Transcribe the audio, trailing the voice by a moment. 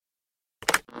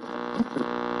The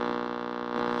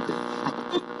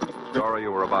story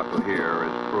you were about to hear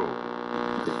is true.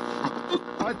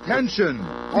 Attention,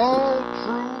 all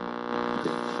true.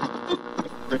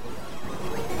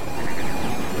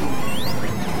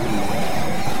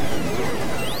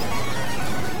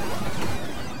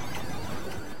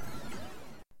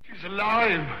 She's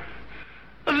alive!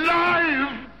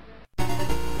 Alive!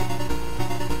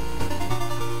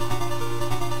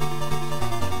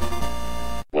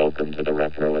 Welcome to the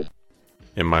Retro.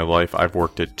 In my life, I've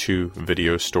worked at two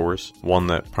video stores, one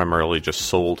that primarily just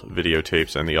sold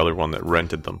videotapes and the other one that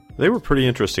rented them. They were pretty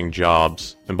interesting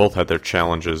jobs, and both had their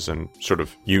challenges and sort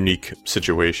of unique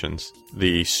situations.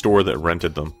 The store that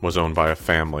rented them was owned by a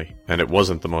family, and it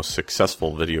wasn't the most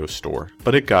successful video store,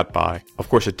 but it got by. Of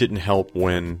course, it didn't help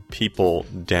when people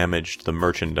damaged the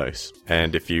merchandise,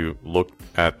 and if you look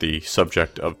at the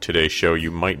subject of today's show, you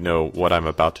might know what I'm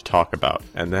about to talk about,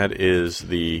 and that is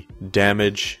the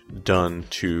damage done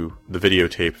to the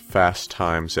videotape Fast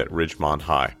Times at Ridgemont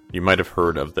High. You might have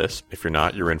heard of this. If you're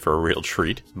not, you're in for a real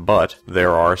treat. But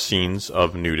there are scenes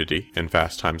of nudity in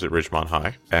Fast Times at Ridgemont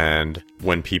High, and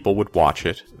when people would watch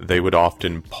it, they would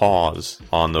often pause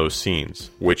on those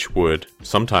scenes, which would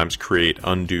sometimes create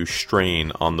undue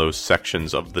strain on those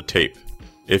sections of the tape.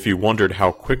 If you wondered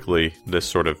how quickly this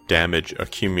sort of damage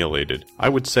accumulated, I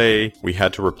would say we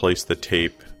had to replace the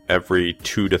tape every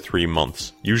 2 to 3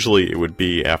 months. Usually it would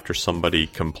be after somebody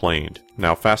complained.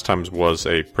 Now, Fast Times was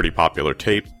a pretty popular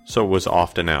tape, so it was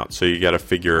often out. So you gotta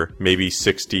figure maybe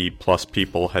 60 plus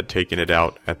people had taken it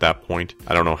out at that point.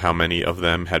 I don't know how many of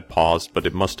them had paused, but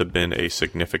it must have been a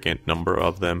significant number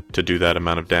of them to do that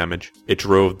amount of damage. It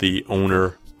drove the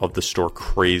owner of the store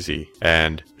crazy,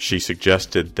 and she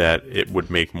suggested that it would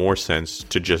make more sense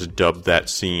to just dub that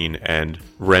scene and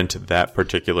rent that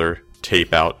particular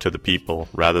tape out to the people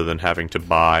rather than having to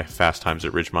buy Fast Times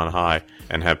at Ridgemont High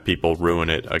and have people ruin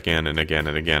it again and again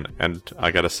and again. And I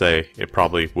gotta say, it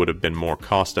probably would have been more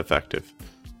cost effective.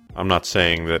 I'm not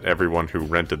saying that everyone who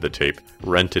rented the tape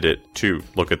rented it to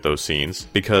look at those scenes,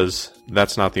 because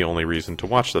that's not the only reason to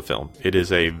watch the film. It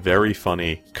is a very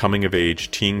funny,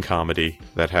 coming-of-age teen comedy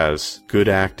that has good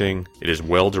acting, it is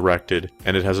well-directed,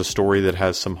 and it has a story that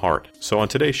has some heart. So on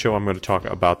today's show, I'm going to talk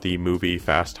about the movie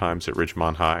Fast Times at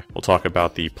Ridgemont High. We'll talk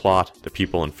about the plot, the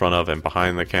people in front of and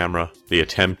behind the camera, the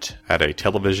attempt at a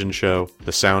television show,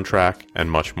 the soundtrack,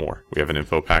 and much more. We have an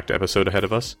info-packed episode ahead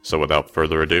of us, so without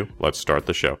further ado, let's start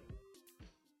the show.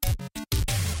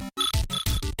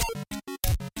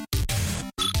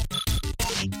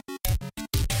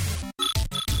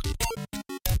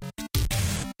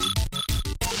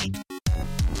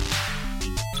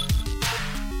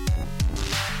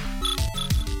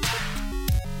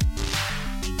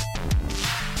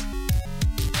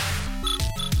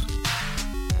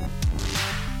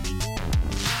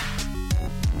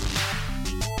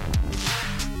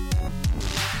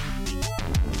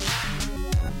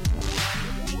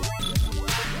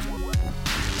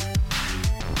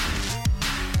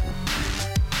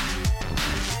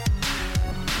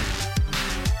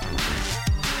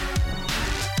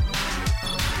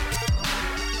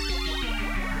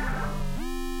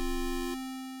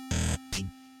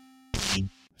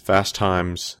 Fast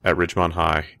Times at Ridgemont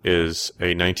High is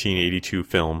a 1982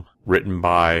 film written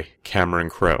by Cameron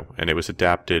Crowe, and it was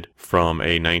adapted from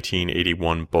a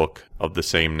 1981 book of the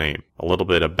same name. A little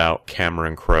bit about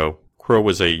Cameron Crowe. Crowe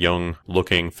was a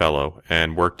young-looking fellow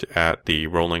and worked at the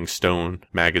Rolling Stone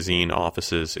magazine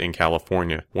offices in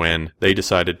California. When they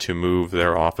decided to move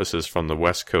their offices from the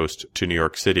West Coast to New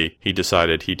York City, he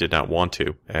decided he did not want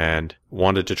to, and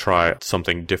wanted to try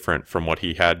something different from what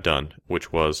he had done,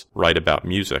 which was write about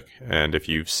music. And if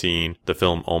you've seen the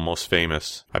film Almost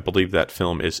Famous, I believe that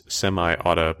film is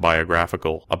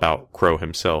semi-autobiographical about Crowe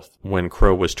himself. When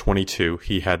Crowe was 22,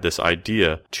 he had this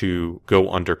idea to go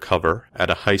undercover at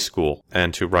a high school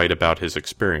and to write about his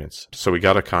experience. So he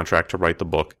got a contract to write the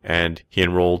book, and he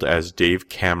enrolled as Dave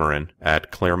Cameron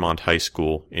at Claremont High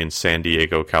School in San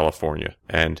Diego, California.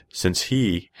 And since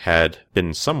he had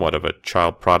been somewhat of a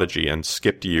child prodigy and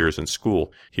skipped years in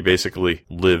school, he basically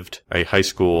lived a high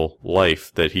school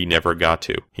life that he never got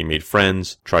to. He made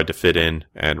friends, tried to fit in,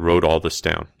 and wrote all this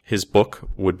down. His book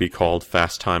would be called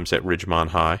Fast Times at Ridgemont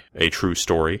High, a true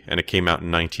story, and it came out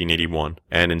in 1981.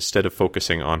 And instead of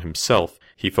focusing on himself,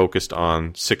 he focused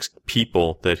on 6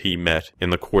 people that he met in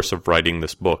the course of writing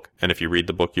this book. And if you read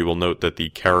the book, you will note that the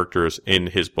characters in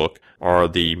his book are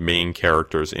the main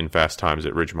characters in Fast Times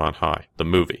at Ridgemont High, the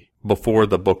movie. Before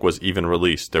the book was even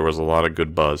released, there was a lot of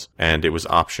good buzz, and it was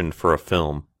optioned for a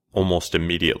film almost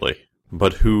immediately.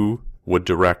 But who would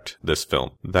direct this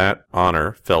film. That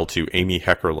honor fell to Amy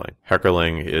Heckerling.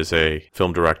 Heckerling is a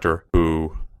film director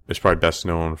who is probably best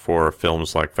known for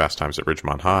films like Fast Times at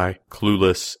Ridgemont High,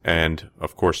 Clueless, and,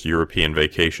 of course, European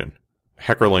Vacation.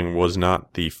 Heckerling was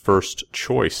not the first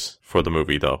choice for the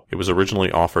movie, though. It was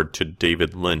originally offered to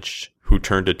David Lynch, who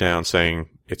turned it down saying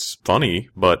it's funny,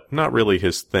 but not really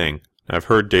his thing. I've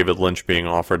heard David Lynch being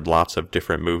offered lots of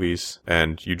different movies,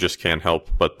 and you just can't help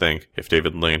but think if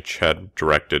David Lynch had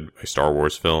directed a Star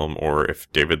Wars film, or if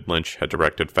David Lynch had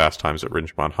directed Fast Times at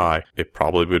Ridgemont High, it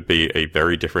probably would be a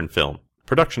very different film.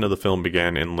 Production of the film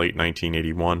began in late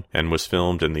 1981 and was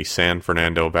filmed in the San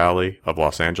Fernando Valley of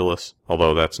Los Angeles,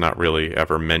 although that's not really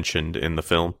ever mentioned in the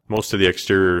film. Most of the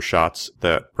exterior shots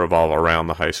that revolve around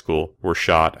the high school were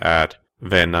shot at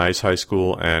Van Nuys High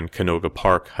School and Canoga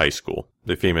Park High School.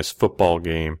 The famous football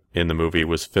game in the movie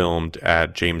was filmed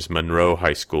at James Monroe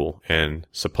High School in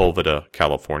Sepulveda,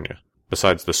 California.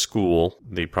 Besides the school,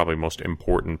 the probably most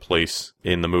important place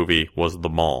in the movie was the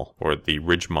mall, or the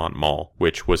Ridgemont Mall,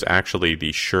 which was actually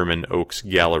the Sherman Oaks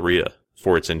Galleria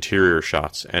for its interior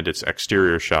shots, and its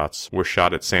exterior shots were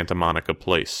shot at Santa Monica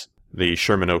Place. The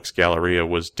Sherman Oaks Galleria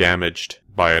was damaged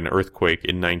by an earthquake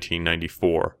in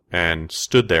 1994 and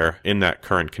stood there in that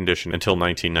current condition until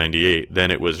 1998.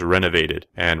 Then it was renovated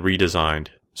and redesigned.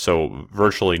 So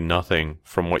virtually nothing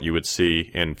from what you would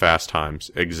see in Fast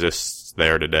Times exists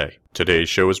there today. Today's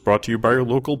show is brought to you by your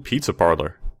local pizza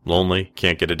parlor. Lonely?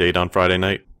 Can't get a date on Friday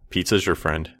night? Pizza's your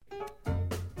friend.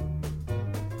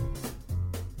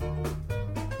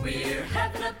 We're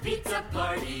having a pizza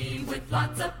party with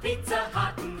lots of pizza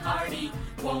hot and hearty.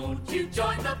 Won't you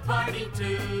join the party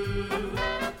too?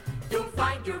 You'll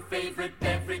find your favorite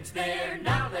beverage there.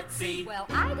 Now let's see. Well,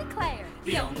 I declare,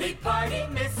 the only party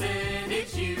missing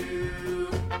is you.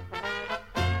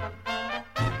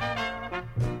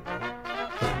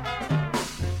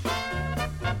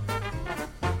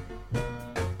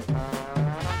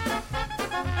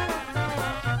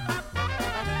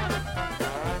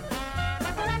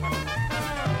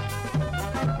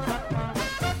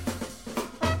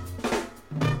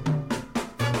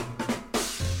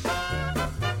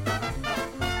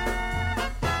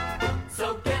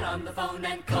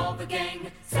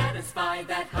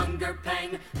 That hunger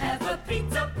pang, have a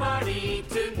pizza party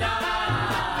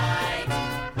tonight.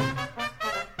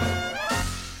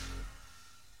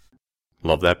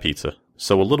 Love that pizza.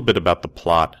 So a little bit about the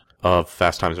plot of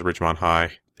Fast Times at Ridgemont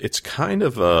High. It's kind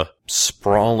of a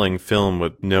sprawling film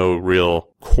with no real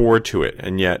core to it,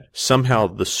 and yet somehow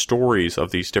the stories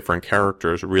of these different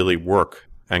characters really work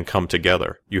and come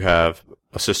together. You have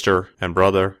a sister and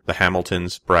brother, the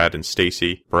Hamiltons, Brad and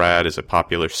Stacy. Brad is a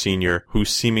popular senior who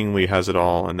seemingly has it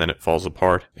all, and then it falls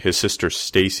apart. His sister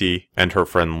Stacy and her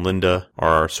friend Linda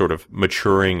are sort of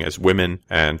maturing as women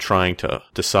and trying to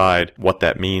decide what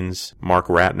that means. Mark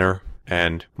Ratner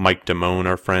and Mike Damone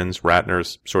are friends.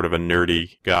 Ratner's sort of a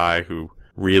nerdy guy who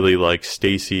really likes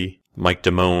Stacy. Mike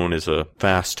Damone is a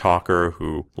fast talker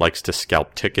who likes to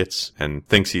scalp tickets and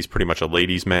thinks he's pretty much a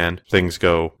ladies' man. Things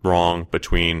go wrong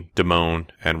between Damone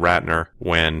and Ratner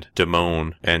when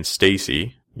Damone and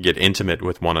Stacy get intimate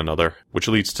with one another, which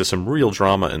leads to some real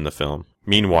drama in the film.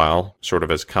 Meanwhile, sort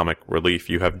of as comic relief,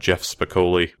 you have Jeff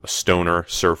Spicoli, a stoner,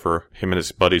 surfer. Him and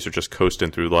his buddies are just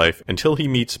coasting through life until he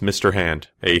meets Mr. Hand,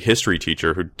 a history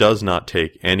teacher who does not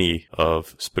take any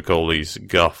of Spicoli's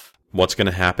guff. What's going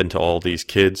to happen to all these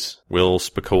kids? Will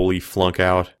Spicoli flunk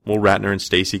out? Will Ratner and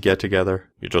Stacy get together?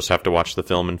 You just have to watch the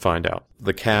film and find out.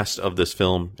 The cast of this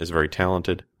film is very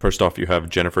talented. First off, you have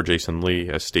Jennifer Jason Leigh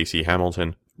as Stacy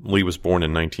Hamilton. Leigh was born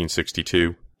in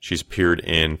 1962. She's appeared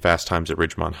in Fast Times at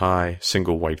Ridgemont High,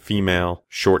 Single White Female,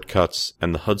 Shortcuts,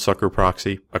 and The Hudsucker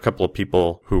Proxy. A couple of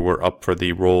people who were up for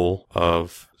the role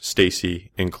of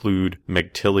Stacy include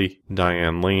Meg Tilly,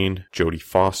 Diane Lane, Jodie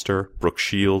Foster, Brooke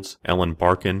Shields, Ellen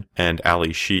Barkin, and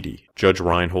Ali Sheedy. Judge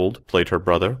Reinhold played her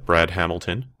brother, Brad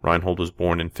Hamilton. Reinhold was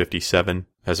born in 1957,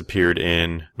 has appeared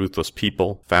in Ruthless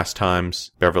People, Fast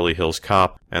Times, Beverly Hills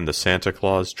Cop, and the Santa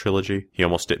Claus trilogy. He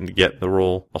almost didn't get the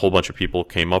role. A whole bunch of people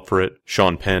came up for it.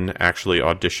 Sean Penn actually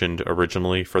auditioned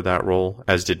originally for that role,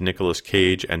 as did Nicolas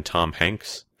Cage and Tom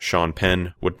Hanks. Sean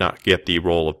Penn would not get the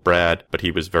role of Brad, but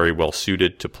he was very well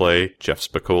suited to play Jeff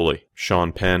Spicoli.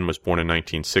 Sean Penn was born in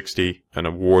 1960, an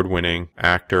award-winning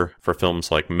actor for films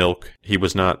like Milk. He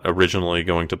was not originally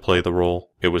going to play the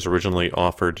role. It was originally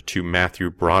offered to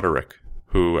Matthew Broderick,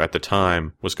 who at the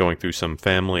time was going through some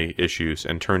family issues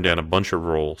and turned down a bunch of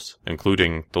roles,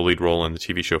 including the lead role in the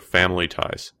TV show Family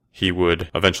Ties. He would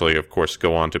eventually, of course,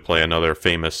 go on to play another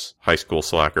famous high school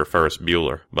slacker, Ferris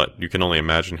Bueller, but you can only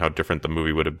imagine how different the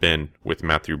movie would have been with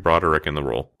Matthew Broderick in the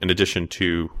role. In addition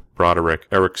to Broderick,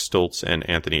 Eric Stoltz, and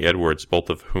Anthony Edwards, both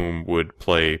of whom would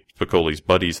play Spicoli's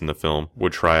buddies in the film,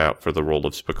 would try out for the role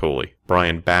of Spicoli.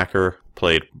 Brian Backer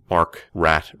played Mark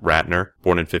Ratner,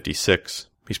 born in 1956.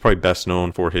 He's probably best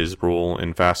known for his role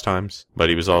in Fast Times, but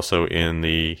he was also in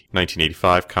the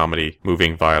 1985 comedy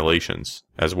Moving Violations,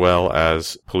 as well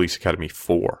as Police Academy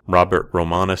 4. Robert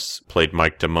Romanus played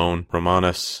Mike Damone.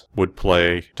 Romanus would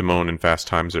play Damone in Fast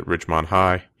Times at Ridgemont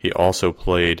High. He also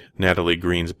played Natalie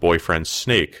Green's boyfriend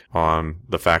Snake on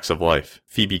The Facts of Life.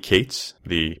 Phoebe Cates,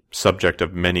 the subject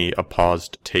of many a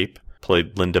paused tape,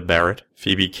 played Linda Barrett.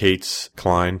 Phoebe Cates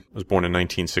Klein was born in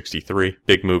 1963.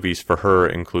 Big movies for her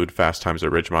include Fast Times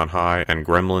at Ridgemont High and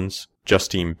Gremlins.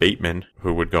 Justine Bateman,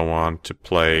 who would go on to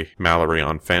play Mallory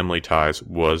on Family Ties,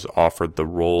 was offered the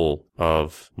role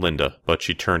of Linda, but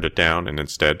she turned it down and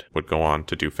instead would go on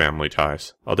to do Family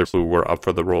Ties. Others who were up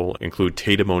for the role include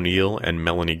Tatum O'Neal and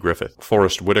Melanie Griffith.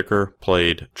 Forrest Whitaker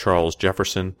played Charles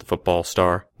Jefferson, the football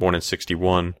star, born in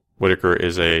 1961. Whitaker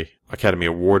is a Academy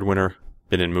Award winner,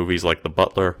 been in movies like The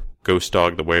Butler, Ghost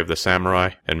Dog, The Way of the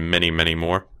Samurai, and many, many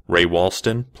more. Ray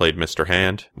Walston played Mr.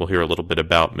 Hand. We'll hear a little bit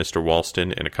about Mr.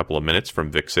 Walston in a couple of minutes from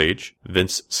Vic Sage.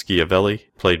 Vince Schiavelli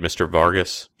played Mr.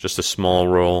 Vargas. Just a small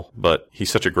role, but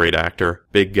he's such a great actor.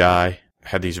 Big guy.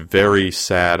 Had these very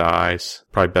sad eyes.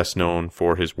 Probably best known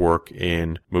for his work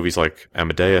in movies like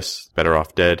Amadeus, Better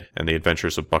Off Dead, and The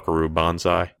Adventures of Buckaroo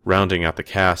Banzai. Rounding out the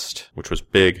cast, which was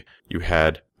big, you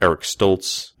had Eric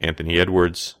Stoltz, Anthony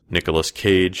Edwards, Nicolas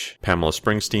Cage, Pamela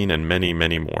Springsteen, and many,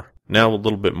 many more. Now a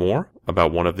little bit more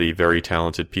about one of the very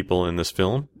talented people in this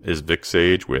film is Vic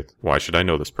Sage with Why Should I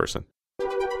Know This Person?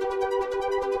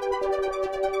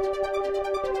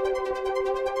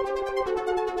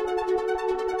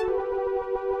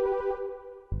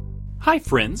 Hi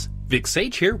friends, Vic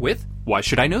Sage here with Why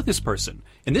Should I Know This Person?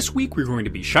 And this week we're going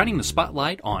to be shining the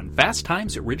spotlight on Fast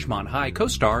Times at Ridgemont High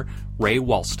co-star Ray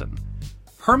Walston.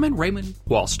 Herman Raymond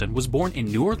Walston was born in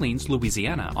New Orleans,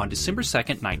 Louisiana on December 2,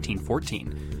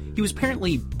 1914. He was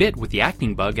apparently bit with the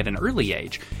acting bug at an early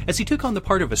age, as he took on the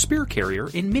part of a spear carrier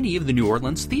in many of the New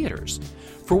Orleans theaters.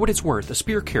 For what it's worth, a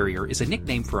spear carrier is a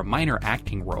nickname for a minor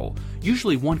acting role,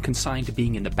 usually one consigned to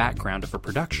being in the background of a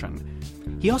production.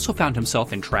 He also found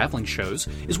himself in traveling shows,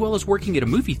 as well as working at a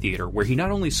movie theater where he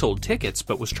not only sold tickets,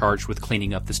 but was charged with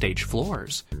cleaning up the stage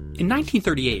floors. In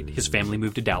 1938, his family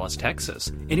moved to Dallas, Texas,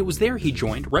 and it was there he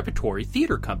joined Repertory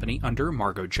Theater Company under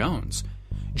Margot Jones.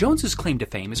 Jones's claim to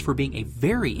fame is for being a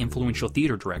very influential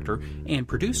theater director and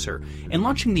producer, and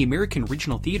launching the American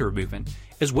Regional Theater movement,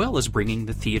 as well as bringing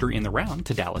the theater in the round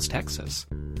to Dallas, Texas.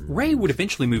 Ray would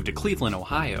eventually move to Cleveland,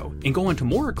 Ohio, and go on to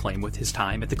more acclaim with his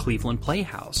time at the Cleveland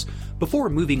Playhouse, before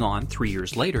moving on 3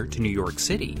 years later to New York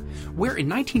City, where in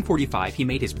 1945 he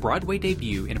made his Broadway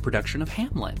debut in a production of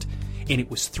Hamlet. And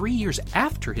it was 3 years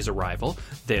after his arrival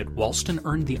that Walston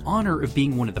earned the honor of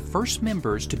being one of the first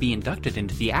members to be inducted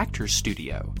into the Actors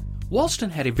Studio.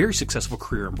 Walston had a very successful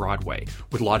career on Broadway,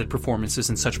 with lauded performances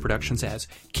in such productions as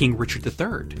King Richard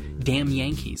III, Damn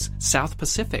Yankees, South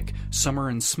Pacific, Summer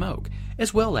and Smoke,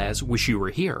 as well as Wish You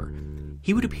Were Here.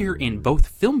 He would appear in both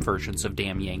film versions of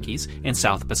Damn Yankees and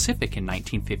South Pacific in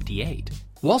 1958.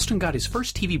 Walston got his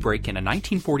first TV break in a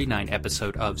 1949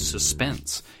 episode of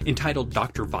Suspense, entitled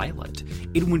Dr. Violet.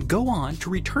 It would go on to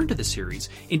return to the series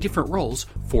in different roles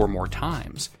 4 more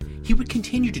times. He would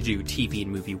continue to do TV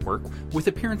and movie work with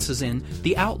appearances in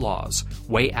The Outlaws,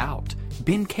 Way Out,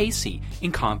 Ben Casey,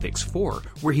 and Convicts 4,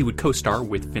 where he would co-star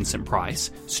with Vincent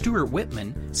Price, Stuart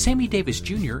Whitman, Sammy Davis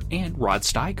Jr., and Rod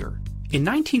Steiger. In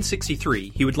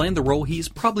 1963, he would land the role he's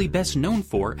probably best known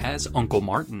for as Uncle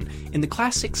Martin in the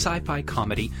classic sci-fi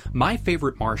comedy My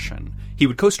Favorite Martian. He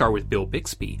would co-star with Bill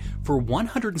Bixby for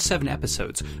 107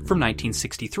 episodes from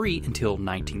 1963 until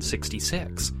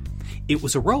 1966. It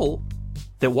was a role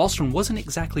that Walston wasn't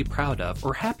exactly proud of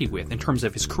or happy with in terms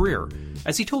of his career,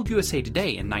 as he told USA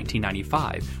Today in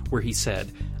 1995, where he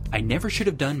said, "I never should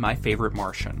have done My Favorite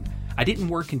Martian. I didn't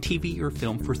work in TV or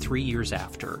film for 3 years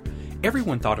after.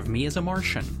 Everyone thought of me as a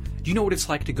Martian. Do you know what it's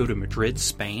like to go to Madrid,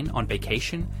 Spain, on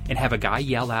vacation, and have a guy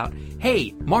yell out,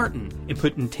 'Hey, Martin,' and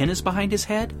put antennas behind his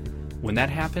head? When that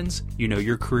happens, you know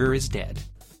your career is dead."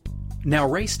 Now,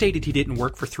 Ray stated he didn't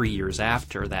work for 3 years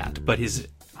after that, but his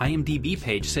IMDb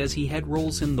page says he had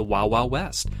roles in The Wild Wild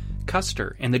West,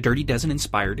 Custer, and the Dirty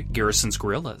Dozen-inspired Garrison's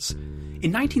Gorillas.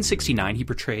 In 1969, he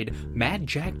portrayed Mad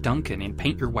Jack Duncan in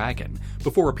Paint Your Wagon,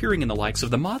 before appearing in the likes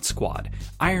of The Mod Squad,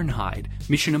 Ironhide,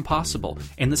 Mission Impossible,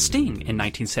 and The Sting in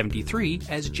 1973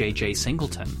 as J.J.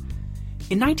 Singleton.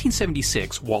 In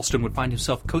 1976, Walston would find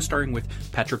himself co-starring with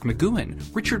Patrick McGoohan,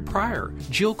 Richard Pryor,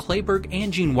 Jill Clayburgh,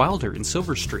 and Gene Wilder in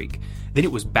Silver Streak. Then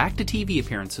it was back to TV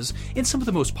appearances in some of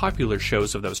the most popular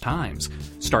shows of those times: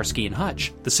 Starsky and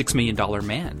Hutch, The $6 Million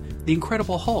Man, The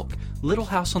Incredible Hulk, Little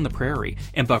House on the Prairie,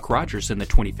 and Buck Rogers in the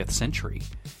 25th Century.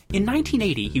 In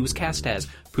 1980, he was cast as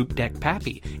Poop Deck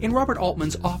Pappy in Robert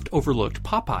Altman's oft-overlooked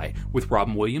Popeye with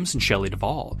Robin Williams and Shelley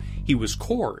Duvall. He was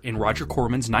Core in Roger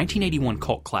Corman's 1981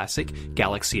 cult classic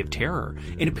Galaxy of Terror,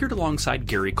 and appeared alongside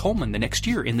Gary Coleman the next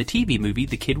year in the TV movie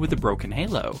The Kid with a Broken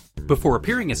Halo, before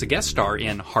appearing as a guest star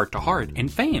in Heart to Heart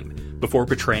and Fame, before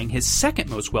portraying his second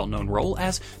most well-known role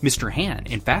as Mr. Han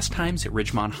in Fast Times at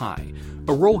Ridgemont High,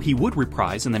 a role he would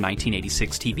reprise in the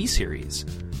 1986 TV series.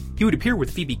 He would appear with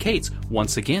Phoebe Cates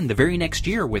once again the very next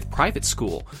year with Private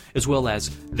School, as well as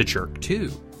The Jerk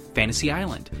 2, Fantasy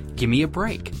Island, Gimme a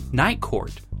Break, Night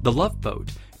Court, The Love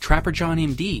Boat, Trapper John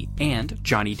M.D., and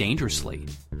Johnny Dangerously.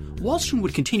 Walston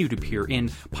would continue to appear in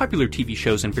popular TV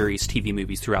shows and various TV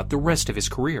movies throughout the rest of his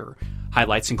career.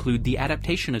 Highlights include the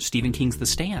adaptation of Stephen King's The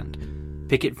Stand,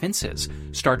 Picket Fences,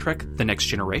 Star Trek The Next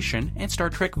Generation, and Star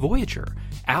Trek Voyager,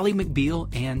 Ally McBeal,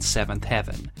 and Seventh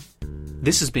Heaven.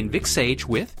 This has been Vic Sage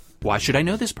with Why Should I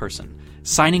Know This Person?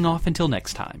 Signing off until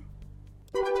next time.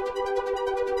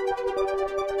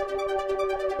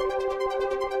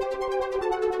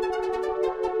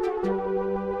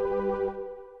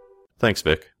 Thanks,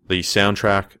 Vic. The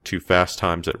soundtrack to Fast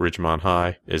Times at Ridgemont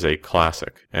High is a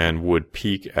classic and would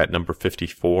peak at number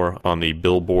 54 on the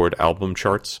Billboard album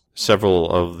charts. Several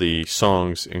of the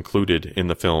songs included in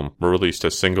the film were released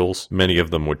as singles. Many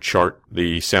of them would chart.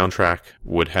 The soundtrack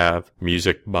would have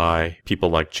music by people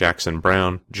like Jackson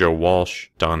Browne, Joe Walsh,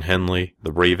 Don Henley,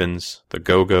 The Ravens, The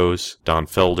Go-Go's, Don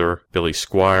Felder, Billy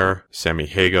Squier, Sammy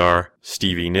Hagar,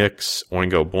 Stevie Nicks,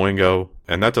 Oingo Boingo,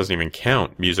 and that doesn't even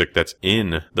count music that's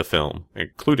in the film,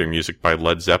 including music by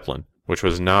Led Zeppelin, which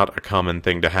was not a common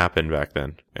thing to happen back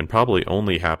then, and probably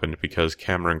only happened because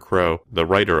Cameron Crowe, the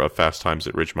writer of Fast Times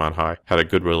at Ridgemont High, had a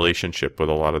good relationship with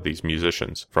a lot of these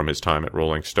musicians from his time at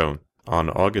Rolling Stone.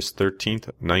 On August 13th,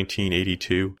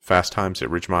 1982, Fast Times at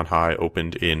Ridgemont High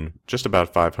opened in just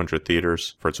about 500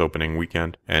 theaters for its opening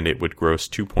weekend, and it would gross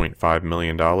 $2.5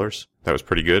 million. That was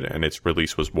pretty good, and its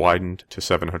release was widened to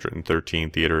 713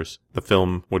 theaters. The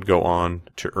film would go on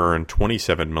to earn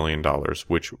 $27 million,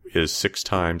 which is 6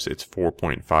 times its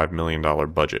 $4.5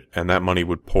 million budget, and that money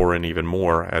would pour in even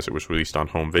more as it was released on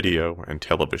home video and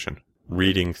television.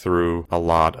 Reading through a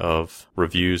lot of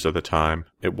reviews of the time,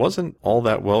 it wasn't all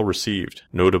that well received.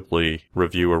 Notably,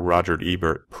 reviewer Roger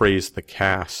Ebert praised the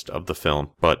cast of the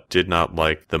film, but did not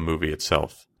like the movie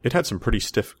itself. It had some pretty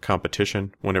stiff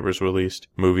competition when it was released.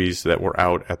 Movies that were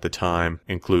out at the time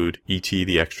include E.T.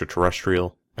 the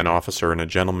Extraterrestrial, An Officer and a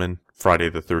Gentleman, Friday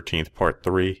the 13th Part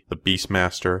 3, The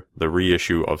Beastmaster, the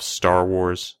reissue of Star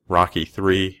Wars, Rocky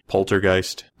III,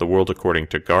 Poltergeist, The World According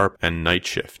to Garp, and Night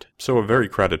Shift. So a very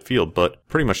crowded field, but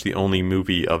pretty much the only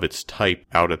movie of its type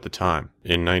out at the time.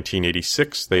 In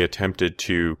 1986, they attempted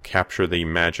to capture the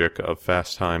magic of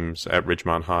Fast Times at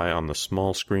Ridgemont High on the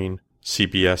small screen.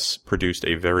 CBS produced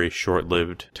a very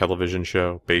short-lived television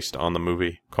show based on the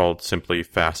movie called simply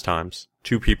Fast Times.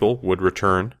 2 people would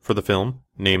return for the film,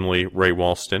 namely Ray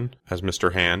Walston as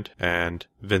Mr. Hand and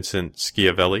Vincent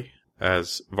Schiavelli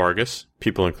as Vargas.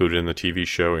 People included in the TV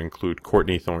show include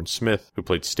Courtney Thorne-Smith, who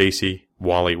played Stacy,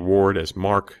 Wally Ward as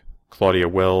Mark, Claudia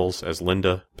Wells as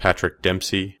Linda, Patrick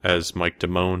Dempsey as Mike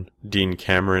Damone, Dean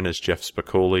Cameron as Jeff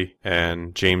Spicoli,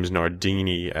 and James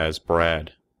Nardini as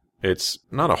Brad. It's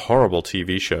not a horrible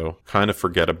TV show, kind of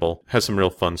forgettable, has some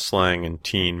real fun slang and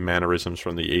teen mannerisms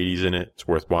from the 80s in it. It's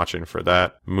worth watching for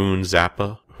that. Moon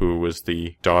Zappa, who was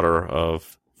the daughter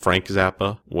of Frank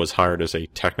Zappa, was hired as a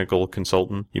technical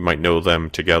consultant. You might know them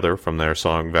together from their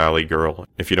song Valley Girl.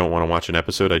 If you don't want to watch an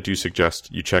episode, I do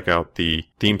suggest you check out the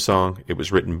theme song. It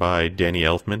was written by Danny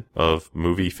Elfman of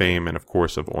movie fame and of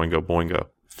course of Oingo Boingo.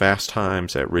 Fast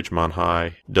Times at Ridgemont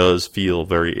High does feel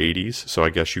very 80s, so I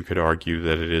guess you could argue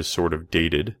that it is sort of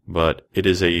dated, but it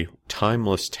is a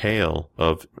timeless tale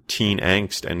of teen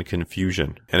angst and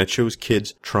confusion, and it shows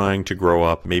kids trying to grow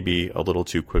up maybe a little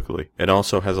too quickly. It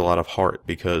also has a lot of heart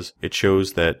because it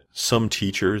shows that some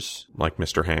teachers, like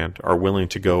Mr. Hand, are willing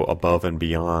to go above and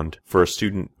beyond for a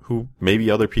student who maybe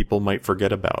other people might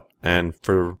forget about. And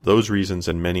for those reasons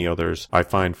and many others, I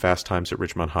find Fast Times at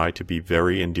Ridgemont High to be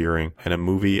very endearing and a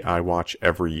movie I watch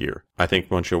every year. I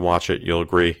think once you watch it, you'll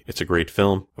agree it's a great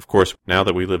film. Of course, now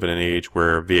that we live in an age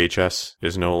where VHS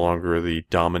is no longer the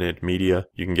dominant media,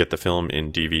 you can get the film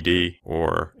in DVD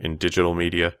or in digital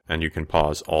media, and you can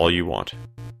pause all you want.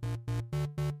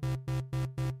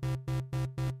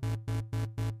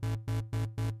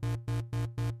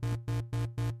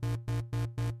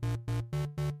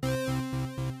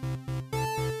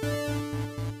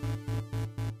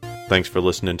 Thanks for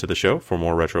listening to the show. For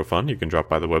more retro fun, you can drop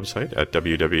by the website at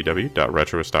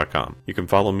www.retroist.com. You can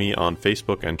follow me on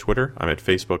Facebook and Twitter. I'm at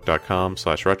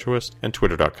facebook.com/retroist and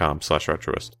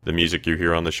twitter.com/retroist. The music you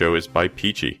hear on the show is by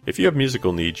Peachy. If you have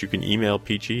musical needs, you can email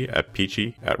Peachy at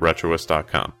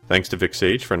retroist.com. Thanks to Vic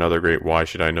Sage for another great Why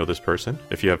Should I Know This Person?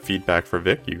 If you have feedback for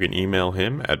Vic, you can email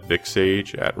him at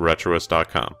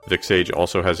vicsage@retroist.com. Vic Sage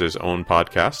also has his own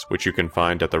podcast, which you can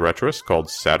find at The Retroist, called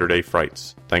Saturday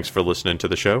Frights. Thanks for listening to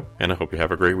the show, and I hope you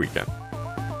have a great weekend.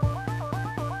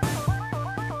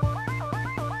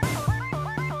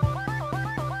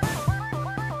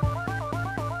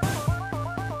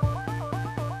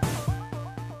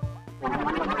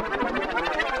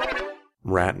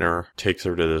 Ratner takes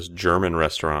her to this German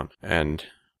restaurant, and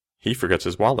he forgets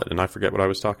his wallet, and I forget what I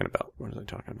was talking about. What was I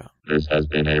talking about? This has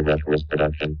been a Retroist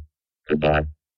production. Goodbye.